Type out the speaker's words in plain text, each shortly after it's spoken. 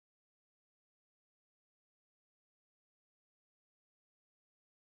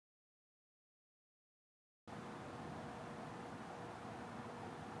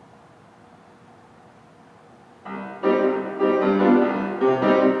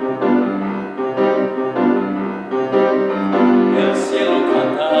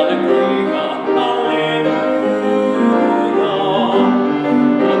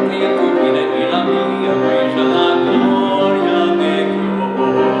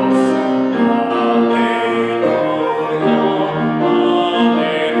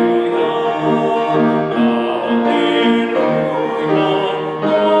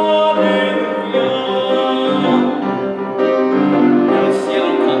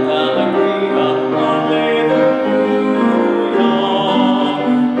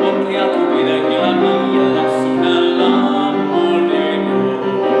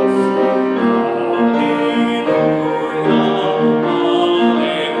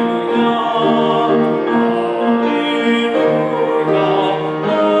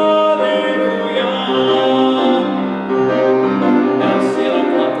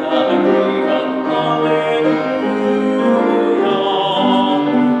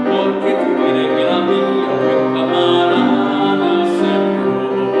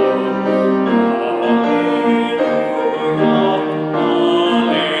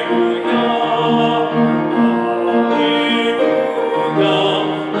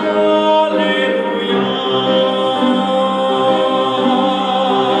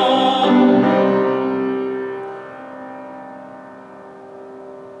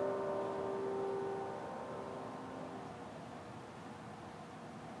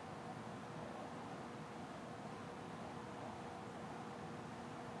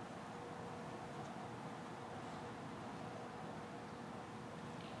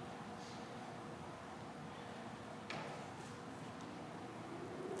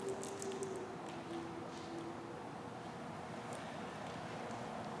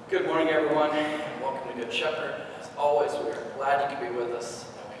Good morning, everyone, and welcome to Good Shepherd. As always, we are glad you could be with us,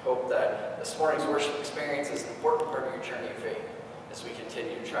 and we hope that this morning's worship experience is an important part of your journey of faith as we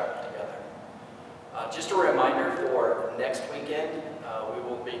continue to travel together. Just a reminder for next weekend, we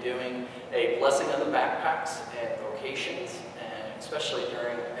will be doing a blessing of the backpacks and vocations, and especially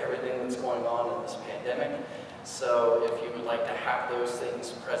during everything that's going on in this pandemic. So if you would like to have those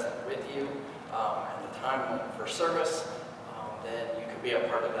things present with you at the time for service, then you can be a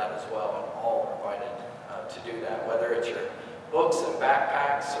part of that as well, and all are invited to do that, whether it's your books and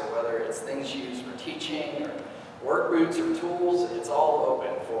backpacks, or whether it's things used for teaching, or work boots or tools. It's all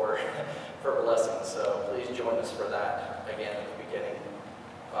open for blessings, so please join us for that again at the beginning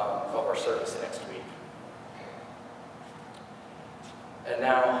of our service next week. And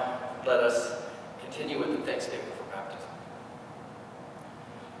now let us continue with the thanksgiving for baptism.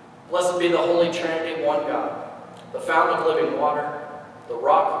 Blessed be the Holy Trinity, one God, the fountain of living water, the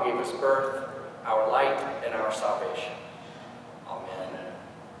rock who gave us birth, our light and our salvation. Amen.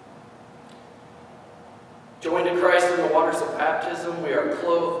 Joined to Christ in the waters of baptism, we are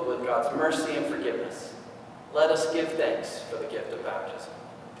clothed with God's mercy and forgiveness. Let us give thanks for the gift of baptism.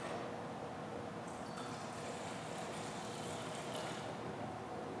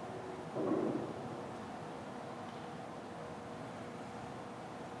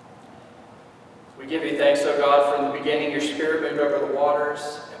 We give you thanks, O God, for in the beginning your Spirit moved over the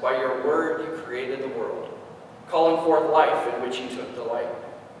waters, and by your word you created the world, calling forth life in which you took delight.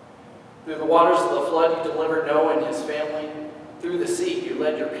 Through the waters of the flood you delivered Noah and his family. Through the sea you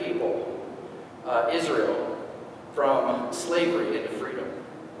led your people, Israel, from slavery into freedom.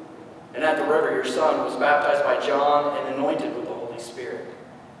 And at the river your Son was baptized by John and anointed with the Holy Spirit.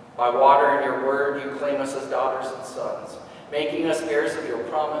 By water and your word you claim us as daughters and sons, making us heirs of your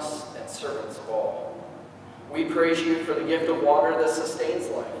promise and servants of all. We praise you for the gift of water that sustains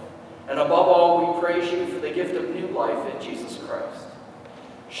life, and above all, we praise you for the gift of new life in Jesus Christ.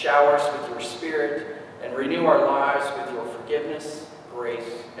 Shower us with your Spirit and renew our lives with your forgiveness,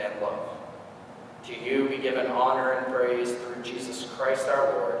 grace, and love. To you be given honor and praise through Jesus Christ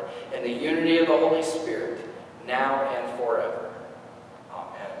our Lord, in the unity of the Holy Spirit, now and forever.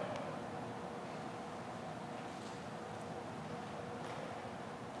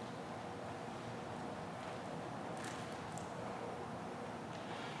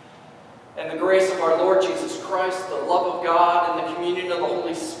 And the grace of our Lord Jesus Christ, the love of God, and the communion of the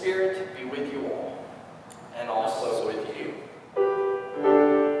Holy Spirit be with you all, and also with you.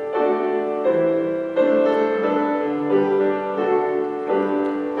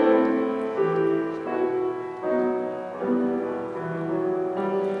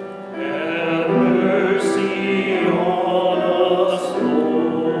 Your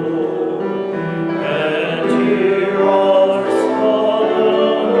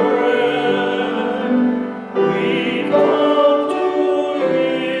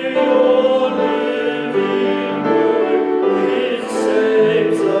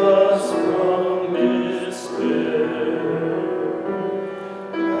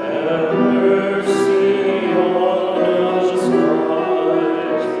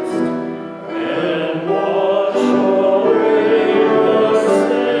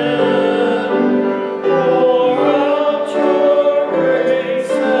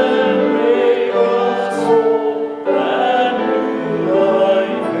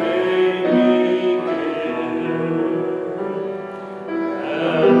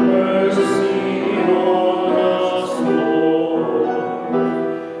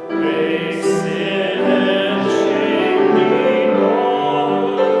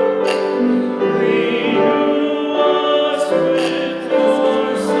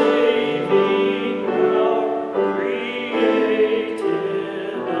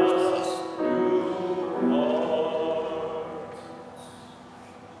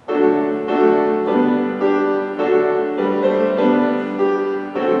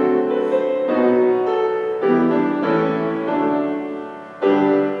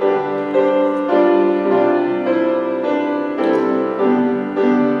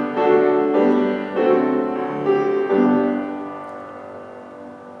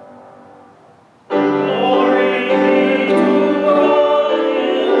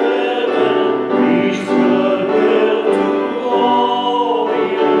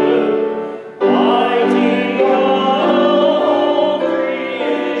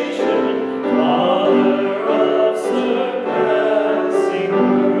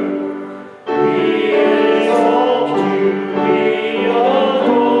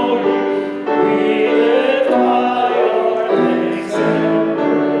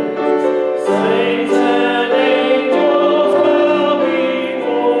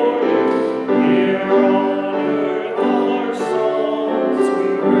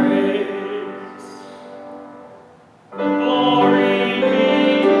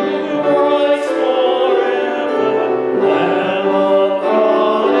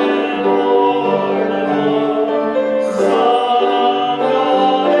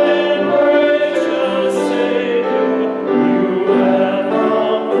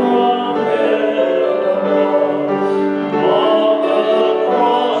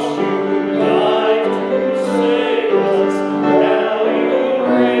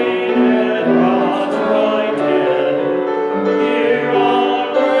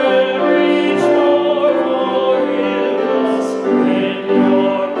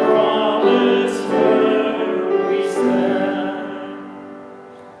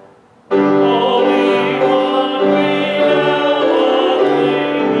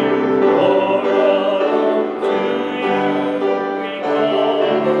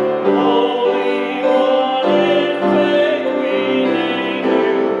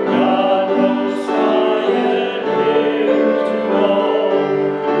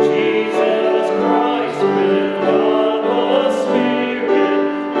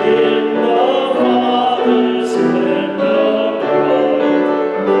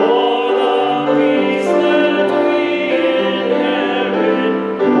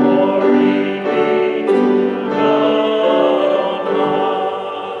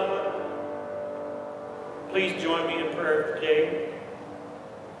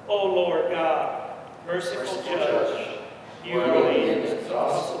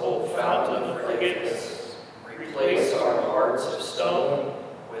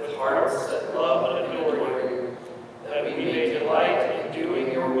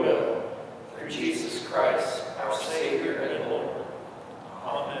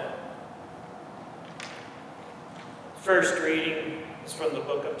First reading is from the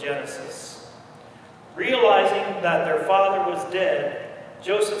book of Genesis. Realizing that their father was dead,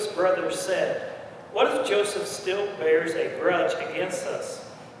 Joseph's brothers said, "What if Joseph still bears a grudge against us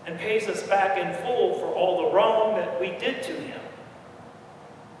and pays us back in full for all the wrong that we did to him?"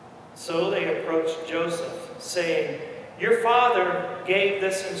 So they approached Joseph, saying, "Your father gave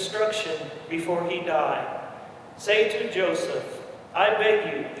this instruction before he died. Say to Joseph, 'I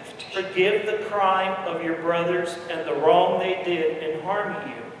beg you, forgive the crime of your brothers and the wrong they did in harming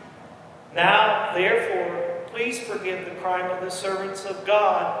you. Now, therefore, please forgive the crime of the servants of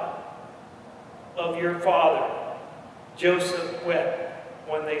God of your father.'" Joseph wept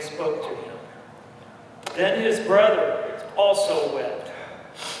when they spoke to him. Then his brother also wept,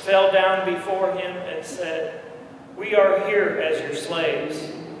 fell down before him and said, "We are here as your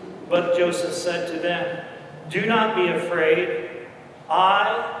slaves." But Joseph said to them, "Do not be afraid.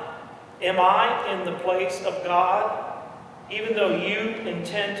 Am I in the place of God? Even though you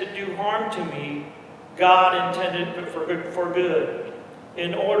intend to do harm to me, God intended it for good,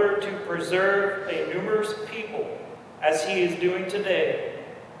 in order to preserve a numerous people, as he is doing today.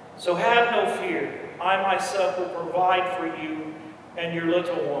 So have no fear. I myself will provide for you and your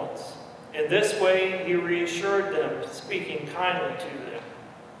little ones." In this way he reassured them, speaking kindly to them.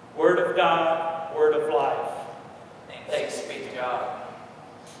 Word of God, word of life. Thanks be to God.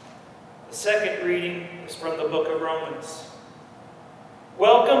 The second reading is from the book of Romans.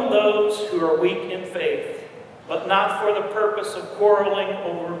 Welcome those who are weak in faith, but not for the purpose of quarreling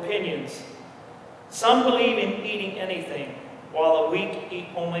over opinions. Some believe in eating anything, while the weak eat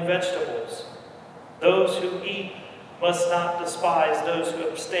only vegetables. Those who eat must not despise those who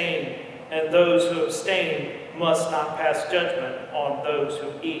abstain, and those who abstain must not pass judgment on those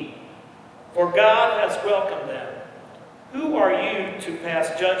who eat. For God has welcomed them. Who are you to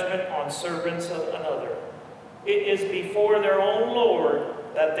pass judgment on servants of another? It is before their own Lord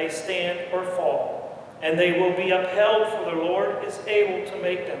that they stand or fall, and they will be upheld, for the Lord is able to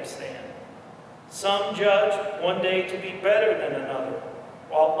make them stand. Some judge one day to be better than another,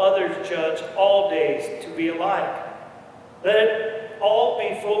 while others judge all days to be alike. Let it all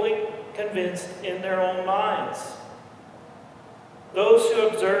be fully convinced in their own minds. Those who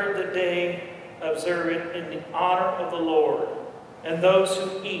observe the day observe it in the honor of the Lord, and those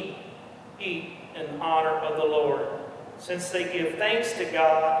who eat in honor of the Lord, since they give thanks to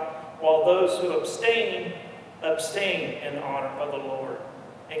God, while those who abstain in honor of the Lord,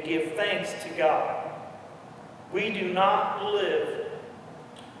 and give thanks to God. We do not live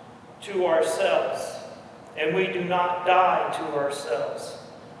to ourselves, and we do not die to ourselves.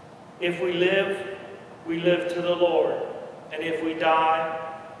 If we live to the Lord, and if we die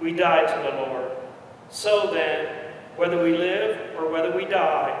to the Lord. So then, whether we live or whether we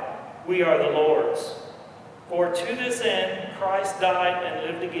die, we are the Lord's. For to this end Christ died and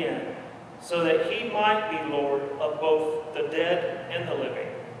lived again, so that he might be Lord of both the dead and the living.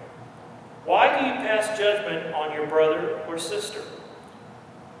 Why do you pass judgment on your brother or sister?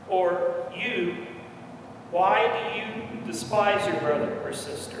 Or you, why do you despise your brother or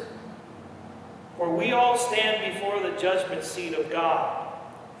sister? For we all stand before the judgment seat of God.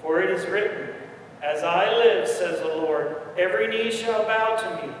 For it is written, "As I live, says the Lord, every knee shall bow to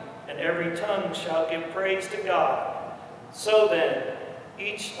me, and every tongue shall give praise to God." So then,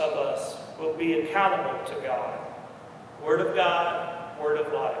 each of us will be accountable to God. Word of God, word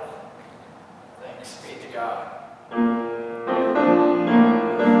of life. Thanks be to God.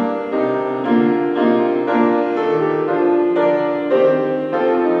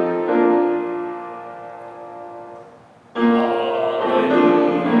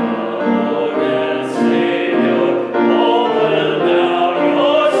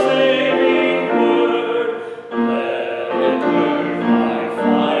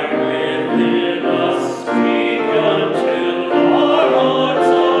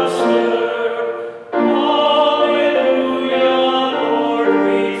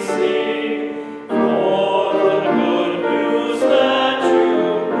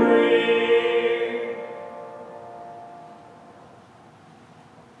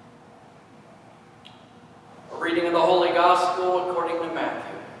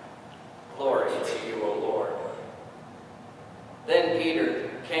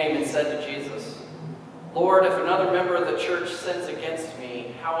 Lord, if another member of the church sins against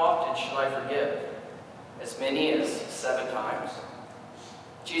me, how often shall I forgive? As many as 7 times?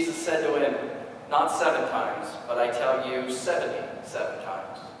 Jesus said to him, not 7 times, but I tell you 77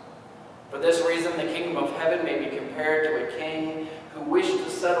 times. For this reason, the kingdom of heaven may be compared to a king who wished to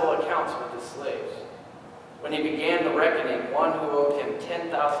settle accounts with his slaves. When he began the reckoning, one who owed him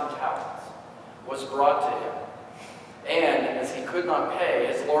 10,000 talents was brought to him. And as he could not pay,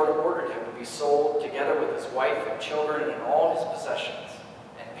 his Lord ordered him to be sold together with his wife and children and all his possessions,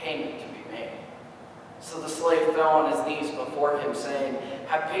 and payment to be made. So the slave fell on his knees before him, saying,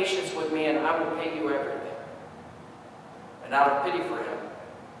 "Have patience with me, and I will pay you everything." And out of pity for him,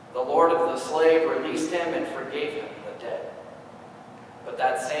 the Lord of the slave released him and forgave him the debt. But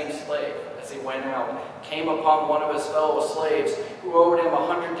that same slave, as he went out, came upon one of his fellow slaves who owed him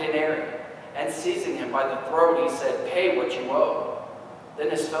 100 denarii, and seizing him by the throat, he said, "Pay what you owe." Then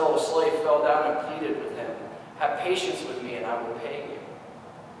his fellow slave fell down and pleaded with him, "Have patience with me, and I will pay you."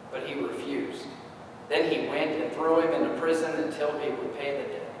 But he refused. Then he went and threw him into prison until he would pay the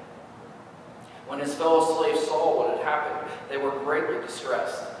debt. When his fellow slaves saw what had happened, they were greatly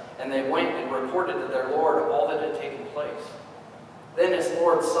distressed, and they went and reported to their Lord all that had taken place. Then his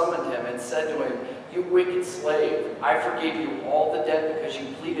Lord summoned him and said to him, "You wicked slave, I forgave you all the debt because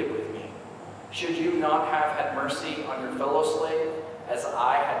you pleaded with me. Should you not have had mercy on your fellow slave, as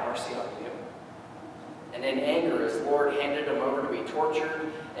I had mercy on you?" And in anger his Lord handed him over to be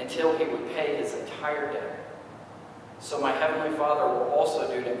tortured until he would pay his entire debt. So my heavenly Father will also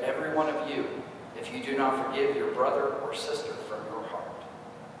do to every one of you if you do not forgive your brother or sister from your heart.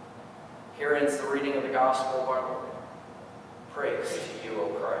 Here ends the reading of the gospel of our Lord. Praise to you, O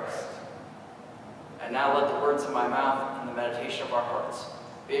Christ. And now let the words of my mouth and the meditation of our hearts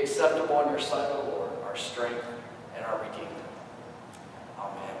be acceptable in your sight, O Lord, our strength and our Redeemer.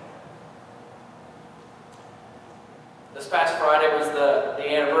 Amen. This past Friday was the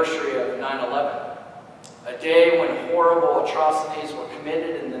anniversary of 9/11, a day when horrible atrocities were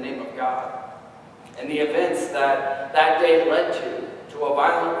committed in the name of God. And the events that day led to a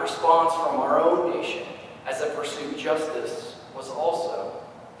violent response from our own nation as it pursued justice was also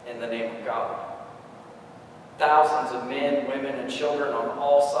in the name of God. Thousands of men, women, and children on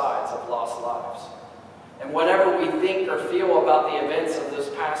all sides have lost lives. And whatever we think or feel about the events of this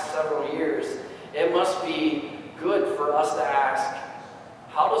past several years, it must be good for us to ask,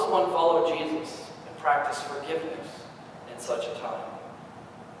 how does one follow Jesus and practice forgiveness in such a time?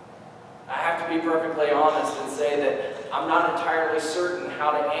 I have to be perfectly honest and say that I'm not entirely certain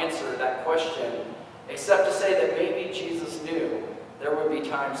how to answer that question, except to say that maybe Jesus knew there would be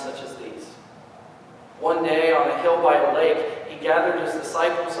times such as these. One day on a hill by a lake, he gathered his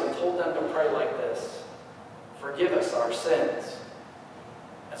disciples and told them to pray like this: "Forgive us our sins,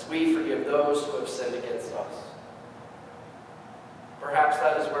 as we forgive those who have sinned against us." Perhaps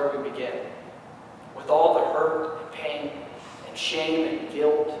that is where we begin, with all the hurt and pain and shame and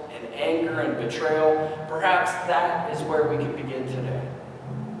guilt and anger and betrayal. Perhaps that is where we can begin today.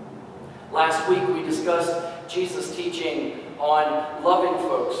 Last week we discussed Jesus' teaching on loving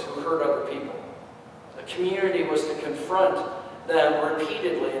folks who hurt other people. The community was to confront them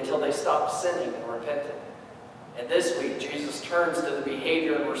repeatedly until they stopped sinning and repented. And this week Jesus turns to the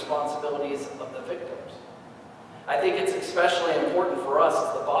behavior and responsibilities of the victims. I think it's especially important for us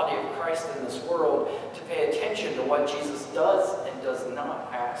as the body of Christ in this world to pay attention to what Jesus does and does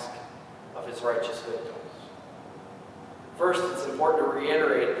not ask of his righteous victims. First, it's important to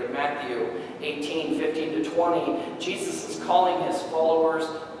reiterate that Matthew 18:15-20, Jesus is calling his followers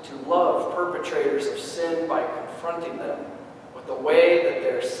to love perpetrators of sin by confronting them with the way that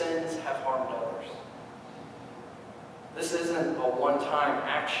their sins have harmed others. This isn't a one-time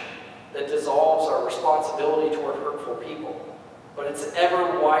action that dissolves our responsibility toward hurtful people, but it's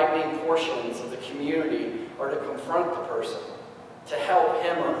ever-widening portions of the community are to confront the person, to help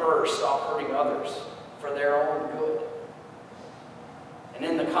him or her stop hurting others for their own good. And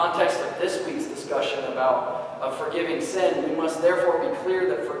in the context of this week's discussion of forgiving sin, we must therefore be clear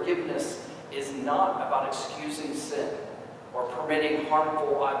that forgiveness is not about excusing sin or permitting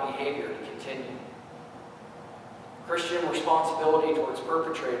harmful behavior to continue. Christian responsibility towards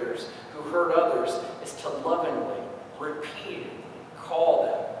perpetrators who hurt others is to lovingly, repeatedly call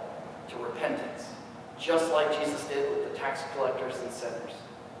them to repentance, just like Jesus did with the tax collectors and sinners.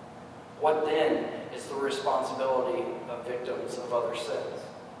 What then is the responsibility of victims of other sins?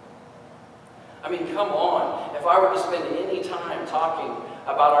 I mean, come on. If I were to spend any time talking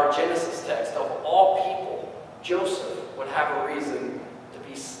about our Genesis text, of all people, Joseph would have a reason to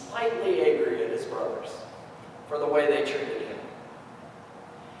be slightly angry at his brothers for the way they treated him.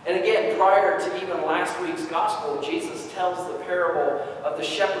 And again, prior to even last week's gospel, Jesus tells the parable of the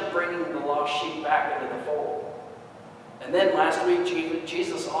shepherd bringing the lost sheep back into the fold. And then last week,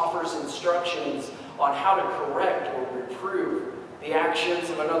 Jesus offers instructions on how to correct or reprove the actions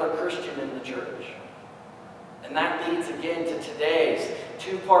of another Christian in the church. And that leads again to today's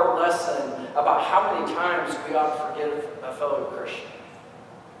two-part lesson about how many times we ought to forgive a fellow Christian.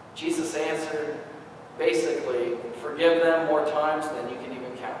 Jesus answered, basically, forgive them more times than you can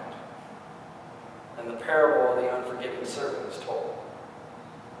even count. And the parable of the unforgiving servant is told.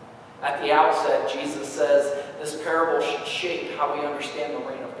 At the outset, Jesus says this parable should shape how we understand the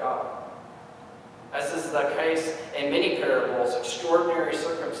reign of God. As is the case in many parables, extraordinary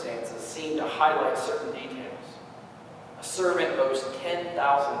circumstances seem to highlight certain details. A servant owes 10,000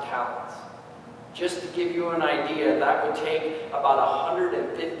 talents. Just to give you an idea, that would take about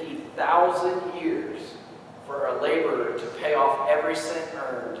 150,000 years for a laborer to pay off every cent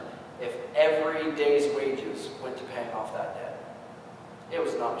earned if every day's wages went to paying off that debt. It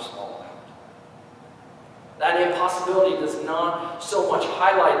was not a small amount. That impossibility does not so much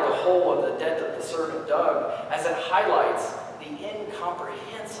highlight the whole of the debt that the servant dug as it highlights the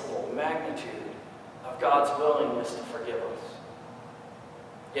incomprehensible magnitude of God's willingness to forgive us.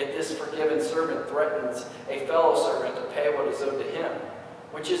 Yet this forgiven servant threatens a fellow servant to pay what is owed to him,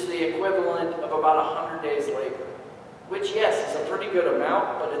 which is the equivalent of about 100 days' labor. Which, yes, is a pretty good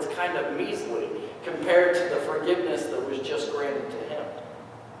amount, but it's kind of measly compared to the forgiveness that was just granted to him.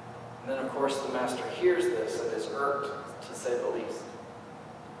 And then, of course, the master hears this and is irked, to say the least.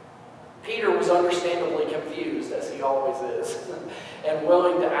 Peter was understandably confused, as he always is, and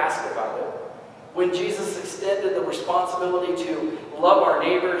willing to ask about it. When Jesus extended the responsibility to love our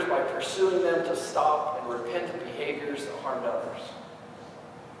neighbors by pursuing them to stop and repent of behaviors that harmed others.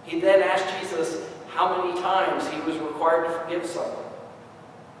 He then asked Jesus how many times he was required to forgive someone.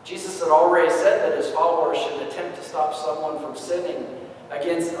 Jesus had already said that his followers should attempt to stop someone from sinning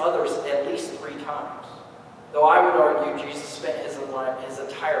against others at least 3 times. Though I would argue Jesus spent his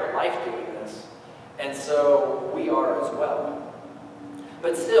entire life doing this, and so we are as well.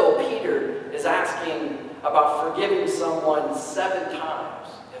 But still, Peter is asking about forgiving someone 7 times,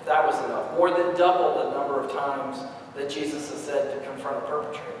 if that was enough, more than double the number of times that Jesus has said to confront a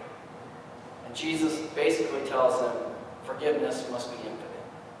perpetrator. And Jesus basically tells him forgiveness must be infinite.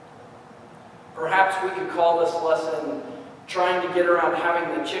 Perhaps we could call this lesson trying to get around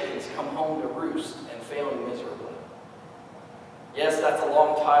having the chickens come home to roost and failing miserably. Yes, that's a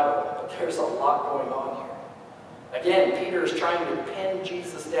long title, but there's a lot going on here. Again, Peter is trying to pin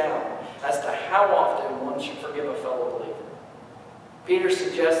Jesus down as to how often one should forgive a fellow believer. Peter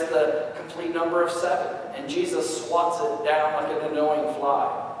suggests the complete number of 7, and Jesus swats it down like an annoying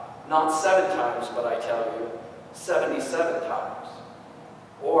fly. Not 7 times, but I tell you, 77 times.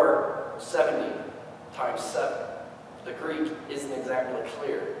 Or 70 times 7. The Greek isn't exactly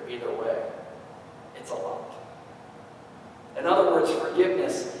clear either way. It's a lot. In other words,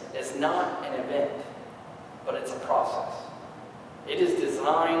 forgiveness is not an event, but it's a process. It is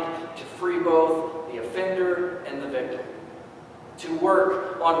designed to free both the offender and the victim, to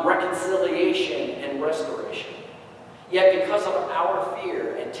work on reconciliation and restoration. Yet because of our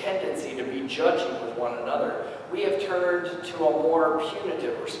fear and tendency to be judging with one another, we have turned to a more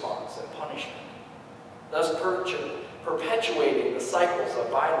punitive response and punishment, thus perpetuating the cycles of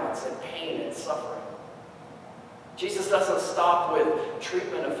violence and pain and suffering. Jesus doesn't stop with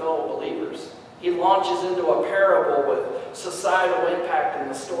treatment of fellow believers. He launches into a parable with societal impact in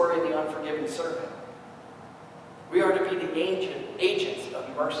the story of the unforgiving servant. We are to be the agents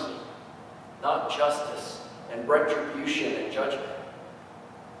of mercy, not justice and retribution and judgment.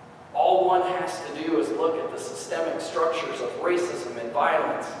 All one has to do is look at the systemic structures of racism and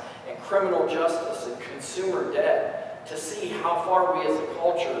violence and criminal justice and consumer debt to see how far we as a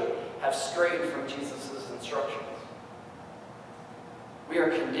culture have strayed from Jesus' instructions. We are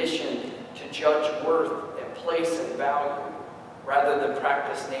conditioned to judge worth and place and value rather than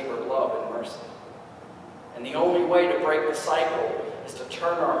practice neighbor love and mercy. And the only way to break the cycle is to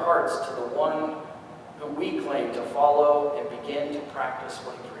turn our hearts to the one who we claim to follow and begin to practice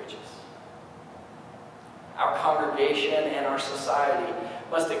what he preaches. Our congregation and our society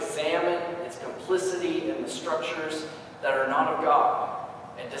must examine its complicity in the structures that are not of God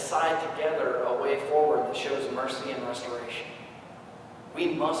and decide together a way forward that shows mercy and restoration.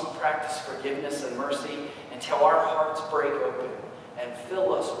 We must practice forgiveness and mercy until our hearts break open and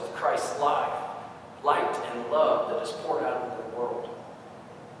fill us with Christ's light and love that is poured out into the world.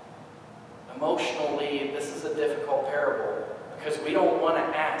 Emotionally, this is a difficult parable because we don't want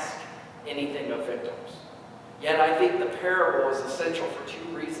to ask anything of victims. Yet I think the parable is essential for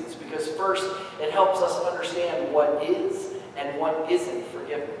 2 reasons. Because first, it helps us understand what is and what isn't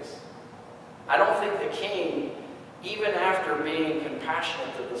forgiveness. I don't think the king, even after being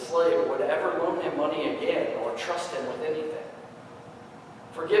compassionate to the slave, would ever loan him money again or trust him with anything.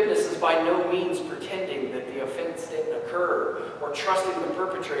 Forgiveness is by no means pretending that the offense didn't occur or trusting the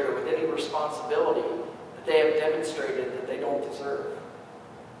perpetrator with any responsibility that they have demonstrated that they don't deserve.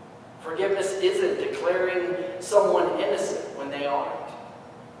 Forgiveness isn't declaring someone innocent when they aren't.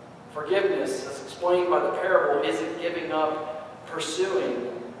 Forgiveness, as explained by the parable, isn't giving up pursuing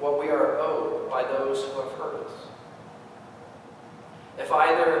what we are owed by those who have hurt us. If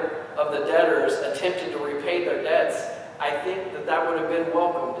either of the debtors attempted to repay their debts, I think that would have been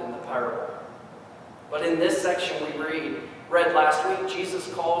welcomed in the parable. But in this section we read last week, Jesus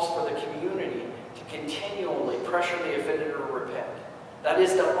calls for the community to continually pressure the offender to repent. That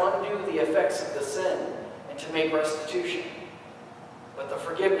is to undo the effects of the sin and to make restitution. But the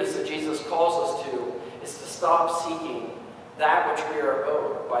forgiveness that Jesus calls us to is to stop seeking that which we are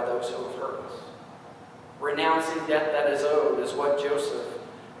owed by those who have hurt us. Renouncing debt that is owed is what Joseph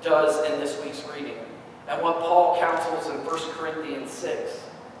does in this week's reading, and what Paul counsels in 1 Corinthians 6.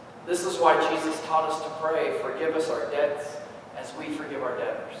 This is why Jesus taught us to pray, "Forgive us our debts as we forgive our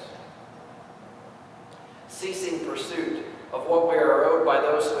debtors." Ceasing pursuit of what we are owed by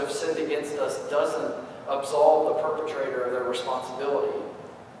those who have sinned against us doesn't absolve the perpetrator of their responsibility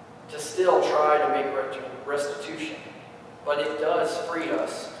to still try to make restitution, but it does free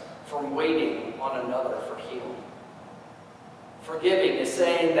us from waiting on another for healing. Forgiving is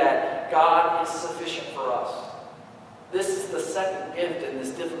saying that God is sufficient for us. This is the second gift in this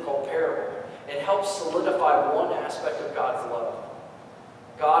difficult parable. It helps solidify one aspect of God's love.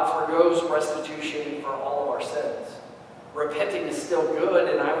 God forgoes restitution for all of our sins. Repenting is still good,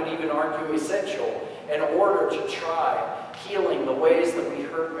 and I would even argue essential, in order to try healing the ways that we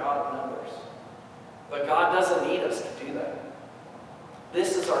hurt God and others. But God doesn't need us to do that.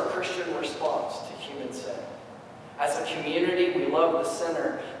 This is our Christian response to human sin. As a community, we love the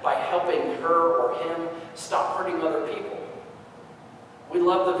sinner by helping her or him stop hurting other people. We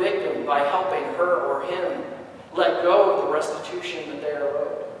love the victim by helping her or him let go of the restitution that they are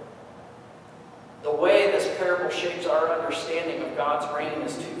owed. The way this parable shapes our understanding of God's reign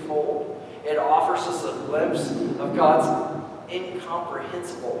is twofold. It offers us a glimpse of God's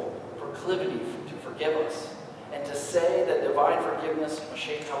incomprehensible proclivity to forgive us, and to say that divine forgiveness will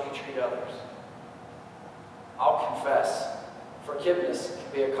shape how we treat others. I'll confess, forgiveness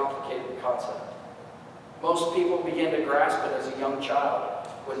can be a complicated concept. Most people begin to grasp it as a young child,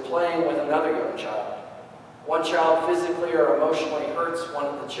 when playing with another young child. One child physically or emotionally hurts one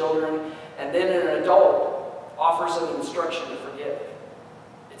of the children, and then an adult offers an instruction to forgive.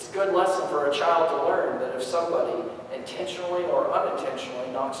 It's a good lesson for a child to learn that if somebody intentionally or unintentionally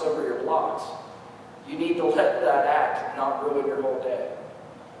knocks over your blocks, you need to let that act not ruin your whole day.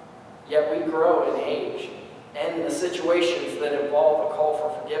 Yet we grow in age, and the situations that involve a call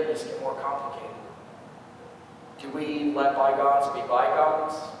for forgiveness get more complicated. Do we let bygones be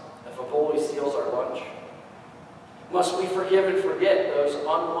bygones if a bully steals our lunch? Must we forgive and forget those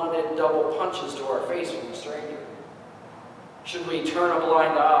unwanted double punches to our face from a stranger? Should we turn a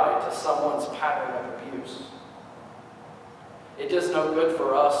blind eye to someone's pattern of abuse? It does no good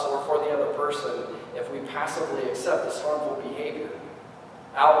for us or for the other person if we passively accept this harmful behavior,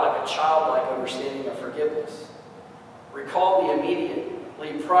 out like a childlike understanding of forgiveness. Recall the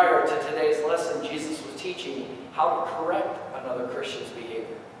immediately prior to today's lesson, Jesus was teaching how to correct another Christian's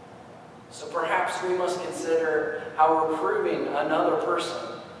behavior. So perhaps we must consider how reproving another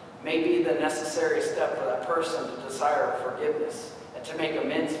person may be the necessary step for that person to desire forgiveness and to make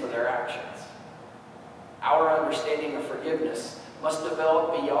amends for their actions. Our understanding of forgiveness must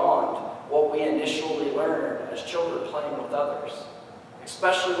develop beyond what we initially learned as children playing with others,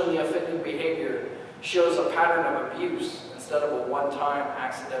 especially when the offending behavior shows a pattern of abuse instead of a one-time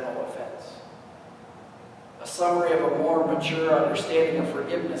accidental offense. A summary of a more mature understanding of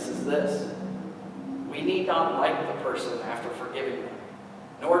forgiveness is this: we need not like the person after forgiving them,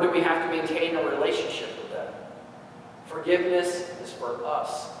 nor do we have to maintain a relationship with them. Forgiveness is for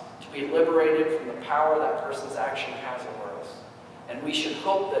us to be liberated from the power that person's action has over us. And we should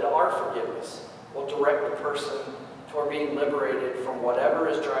hope that our forgiveness will direct the person toward being liberated from whatever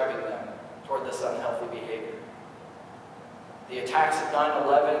is driving them toward this unhealthy behavior. The attacks of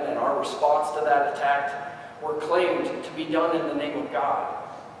 9/11 and our response to that attack were claimed to be done in the name of God.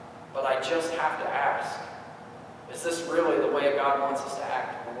 But I just have to ask, is this really the way God wants us to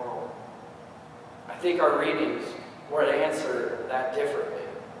act in the world? I think our readings would answer that differently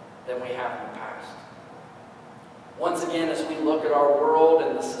than we have in the past. Once again, as we look at our world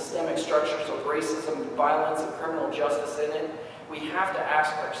and the systemic structures of racism, violence, and criminal justice in it, we have to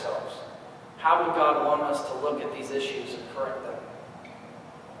ask ourselves, how would God want us to look at these issues and correct them?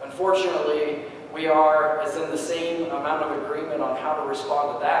 Unfortunately, we are as in the same amount of agreement on how to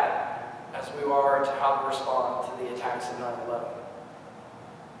respond to that as we are to how to respond to the attacks of 9/11.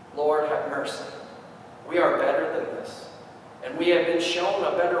 Lord, have mercy. We are better than this. and we have been shown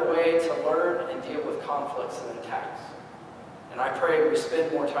a better way to learn and deal with conflicts and attacks. And I pray we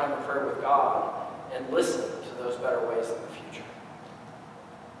spend more time in prayer with God and listen to those better ways in the future.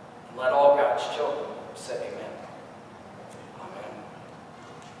 And let all God's children say amen.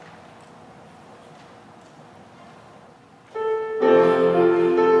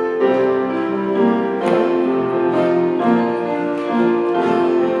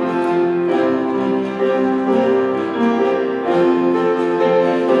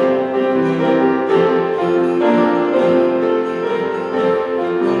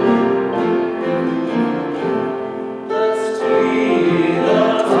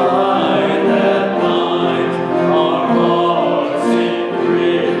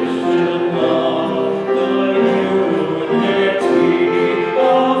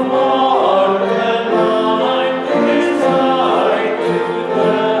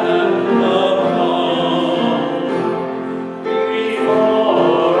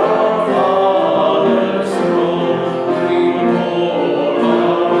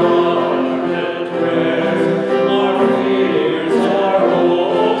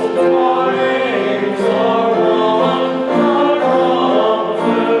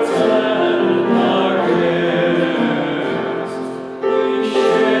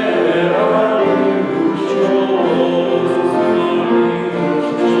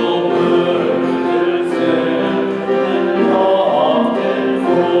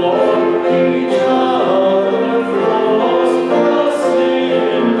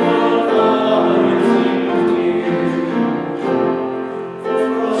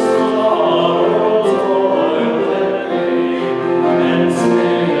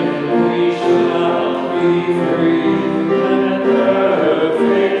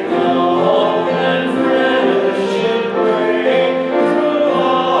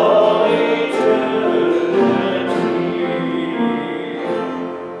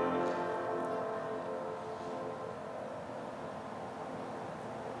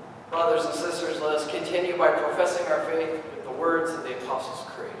 Brothers and sisters, let us continue by professing our faith with the words of the Apostles'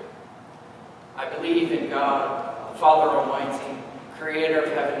 Creed. I believe in God, the Father Almighty, creator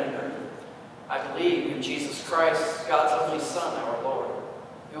of heaven and earth. I believe in Jesus Christ, God's only Son, our Lord,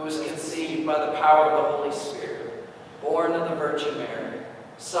 who was conceived by the power of the Holy Spirit, born of the Virgin Mary,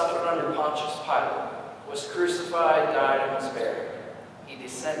 suffered under Pontius Pilate, was crucified, died, and was buried. He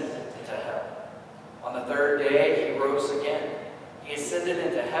descended into hell. On the third day, he rose again. He ascended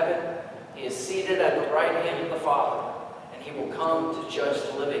into heaven. He is seated at the right hand of the Father, and he will come to judge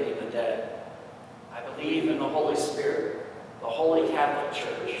the living and the dead. I believe in the Holy Spirit, the Holy Catholic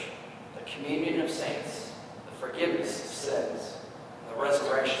Church, the communion of saints, the forgiveness of sins, the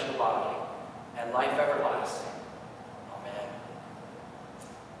resurrection of the body, and life everlasting. Amen.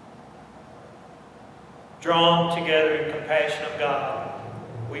 Drawn together in compassion of God,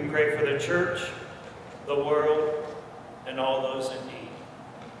 we pray for the church, the world, and all those in need.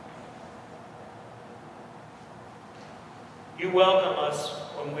 You welcome us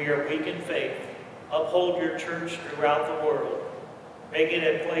when we are weak in faith. Uphold your church throughout the world. Make it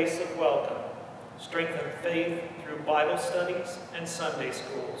a place of welcome. Strengthen faith through Bible studies and Sunday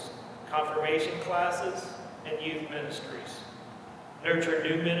schools, confirmation classes, and youth ministries. Nurture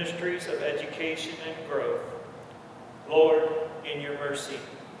new ministries of education and growth. Lord, in your mercy,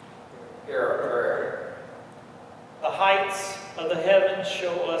 Hear our prayer. the heights of the heavens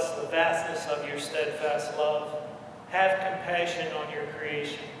show us the vastness of your steadfast love. Have compassion on your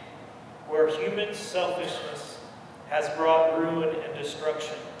creation, where human selfishness has brought ruin and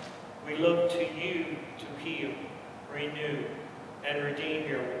destruction. We look to you to heal, renew, and redeem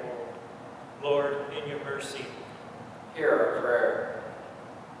your world. Lord, in your mercy, Hear our prayer.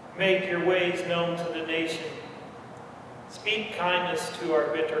 make your ways known to the nation. Speak kindness to our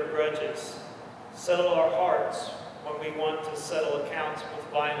bitter grudges. Settle our hearts when we want to settle accounts with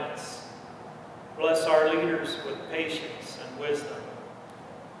violence. Bless our leaders with patience and wisdom.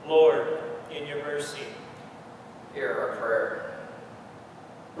 Lord, in your mercy, Hear our prayer.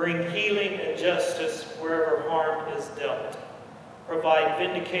 bring healing and justice wherever harm is dealt. Provide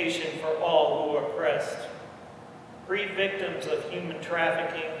vindication for all who are oppressed. Free victims of human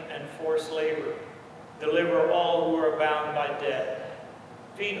trafficking and forced labor. Deliver all who are bound by debt.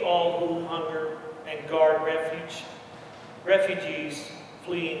 Feed all who hunger and guard refugees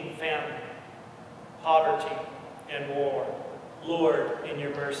fleeing famine, poverty, and war. Lord, in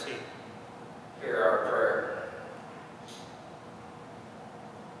your mercy, Hear our prayer.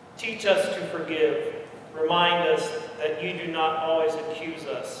 teach us to forgive. Remind us that you do not always accuse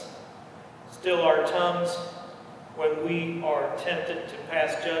us. Still our tongues when we are tempted to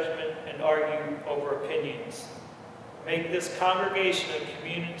pass judgment and argue over opinions. Make this congregation a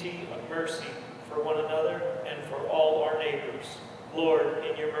community of mercy for one another and for all our neighbors. Lord,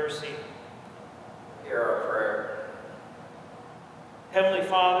 in your mercy, hear our prayer. Heavenly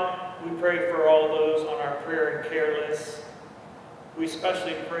Father, we pray for all those on our prayer and care list. We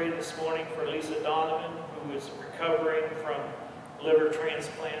especially pray this morning for Lisa Donovan, who is recovering from liver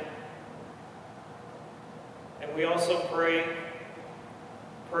transplant. And we also pray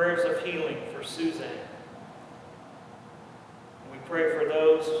prayers of healing for Suzanne. And we pray for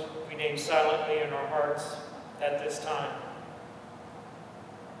those we name silently in our hearts at this time.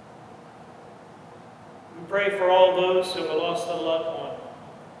 We pray for all those who have lost a loved one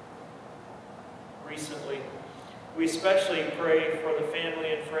recently. We especially pray for the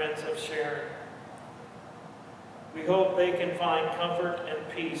family and friends of Sharon. We hope they can find comfort and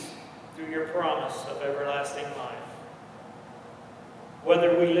peace through your promise of everlasting life.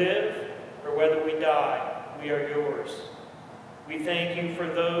 Whether we live or whether we die, we are yours. We thank you for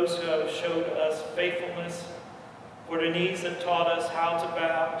those who have showed us faithfulness, for the knees that taught us how to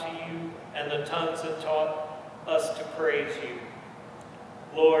bow to you, and the tongues that taught us to praise you.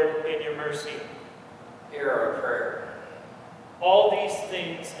 Lord, in your mercy, hear our prayer. All these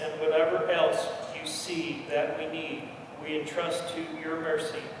things and whatever else you see that we need, we entrust to your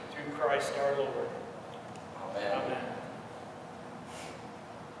mercy through Christ our Lord. Amen. Amen.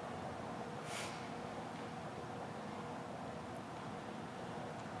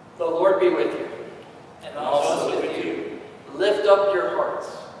 The Lord be with you, and also with you. Lift up your hearts.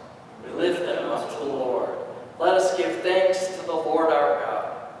 We lift them up to the Lord. Let us give thanks to the Lord our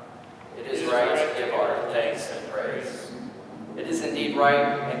God. It is right to give our thanks and praise. It is indeed right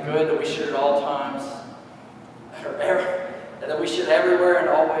and good that we should at all times, and that we should everywhere and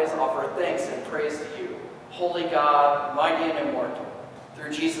always offer thanks and praise to you, holy God, mighty and immortal,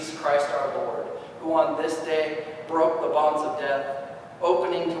 through Jesus Christ our Lord, who on this day broke the bonds of death,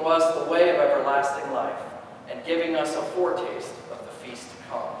 opening to us the way of everlasting life, and giving us a foretaste of the feast to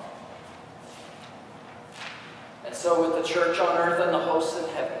come. And so with the church on earth and the hosts in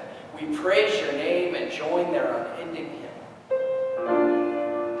heaven, we praise your name and join their unending hymn.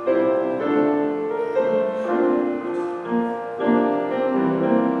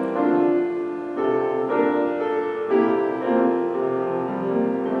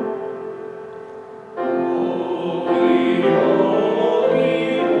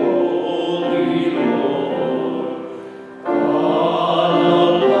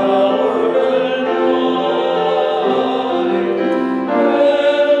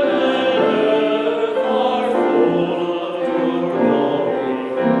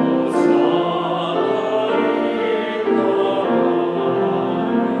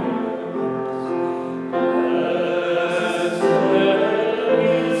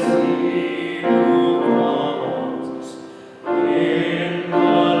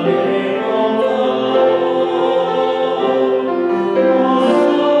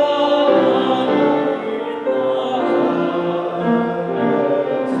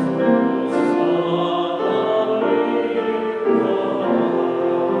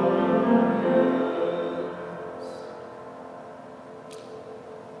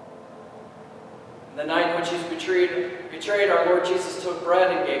 The night in which he was betrayed, our Lord Jesus took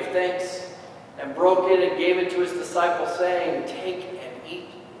bread and gave thanks, and broke it and gave it to his disciples, saying, "Take and eat.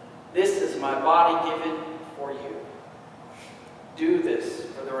 This is my body given for you. Do this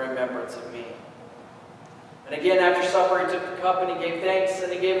for the remembrance of me." And again, after supper, he took the cup and he gave thanks,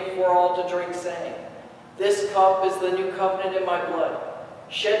 and he gave it for all to drink, saying, "This cup is the new covenant in my blood,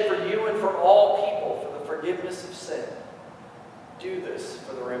 shed for you and for all people for the forgiveness of sin. Do this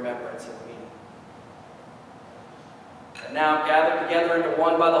for the remembrance of me." And now, gathered together into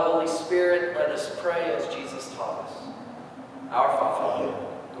one by the Holy Spirit, let us pray as Jesus taught us. Our Father,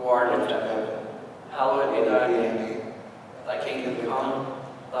 who art in heaven, hallowed be thy name. Thy kingdom come,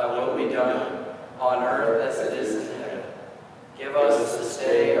 thy will be done, on earth as it is in heaven. Give us this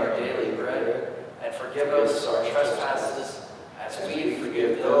day our daily bread, and forgive us our trespasses, as we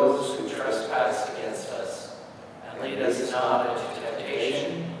forgive those who trespass against us. And lead us not into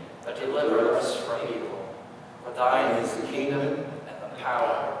temptation, but deliver us from evil. For thine is the kingdom, and the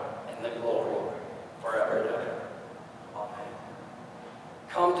power, and the glory, forever and ever. Amen.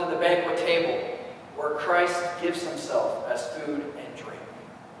 Come to the banquet table, where Christ gives himself as food and drink.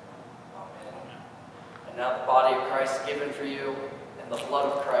 Amen. And now the body of Christ given for you, and the blood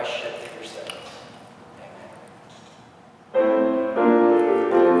of Christ shed for your sins.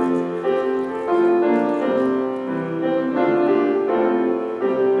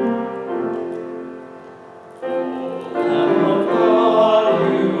 Lamb of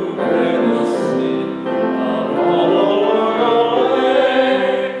God, you bear the sin of all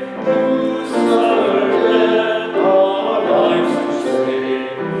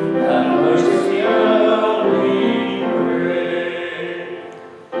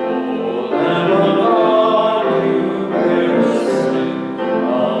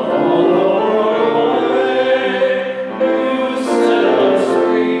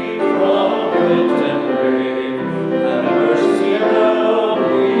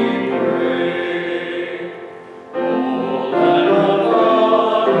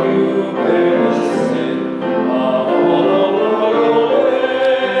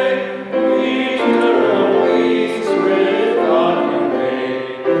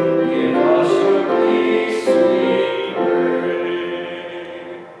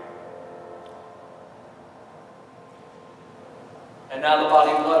And now the body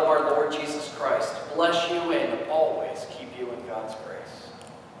and blood of our Lord Jesus Christ bless you and always keep you in God's grace.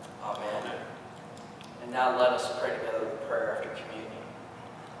 Amen. And now let us pray together the prayer after communion.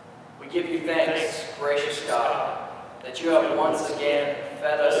 We give you thanks, gracious God, that you have once again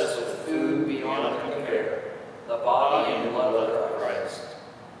fed us with food beyond compare, the body and blood of Christ.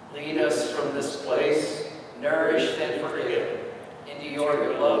 Lead us from this place, nourished and forgiven, into your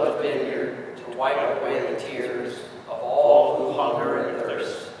beloved vineyard to wipe away the tears of all who hunger and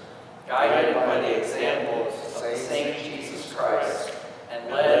thirst, guided by the examples of the Saint Jesus Christ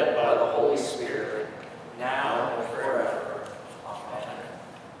and led by the Holy Spirit, now and forever. Amen.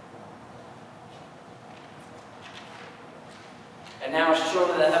 And now,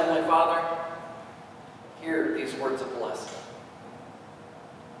 children of the Heavenly Father, hear these words of blessing.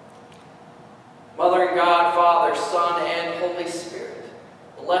 Mother in God, Father, Son, and Holy Spirit,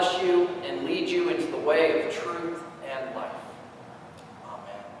 bless you and lead you into the way of truth